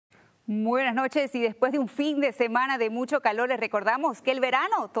Buenas noches, y después de un fin de semana de mucho calor, les recordamos que el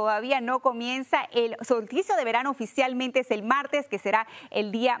verano todavía no comienza. El solsticio de verano oficialmente es el martes, que será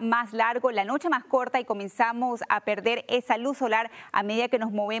el día más largo, la noche más corta, y comenzamos a perder esa luz solar a medida que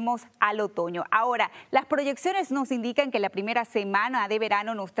nos movemos al otoño. Ahora, las proyecciones nos indican que la primera semana de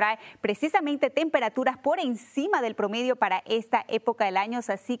verano nos trae precisamente temperaturas por encima del promedio para esta época del año,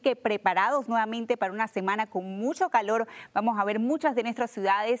 así que preparados nuevamente para una semana con mucho calor. Vamos a ver muchas de nuestras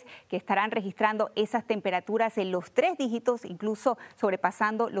ciudades que estarán registrando esas temperaturas en los 3 dígitos, incluso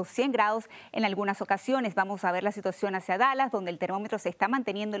sobrepasando los 100 grados en algunas ocasiones. Vamos a ver la situación hacia Dallas, donde el termómetro se está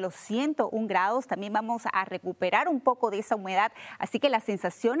manteniendo en los 101 grados. También vamos a recuperar un poco de esa humedad, así que las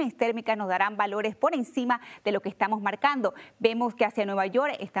sensaciones térmicas nos darán valores por encima de lo que estamos marcando. Vemos que hacia Nueva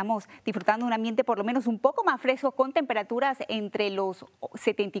York estamos disfrutando de un ambiente por lo menos un poco más fresco, con temperaturas entre los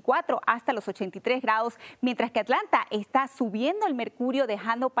 74 hasta los 83 grados, mientras que Atlanta está subiendo el mercurio,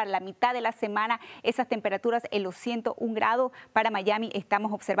 dejando para la mitad de la semana esas temperaturas en los 101 grados. Para Miami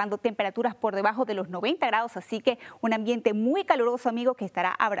estamos observando temperaturas por debajo de los 90 grados, así que un ambiente muy caluroso, amigo, que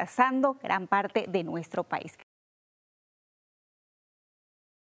estará abrazando gran parte de nuestro país.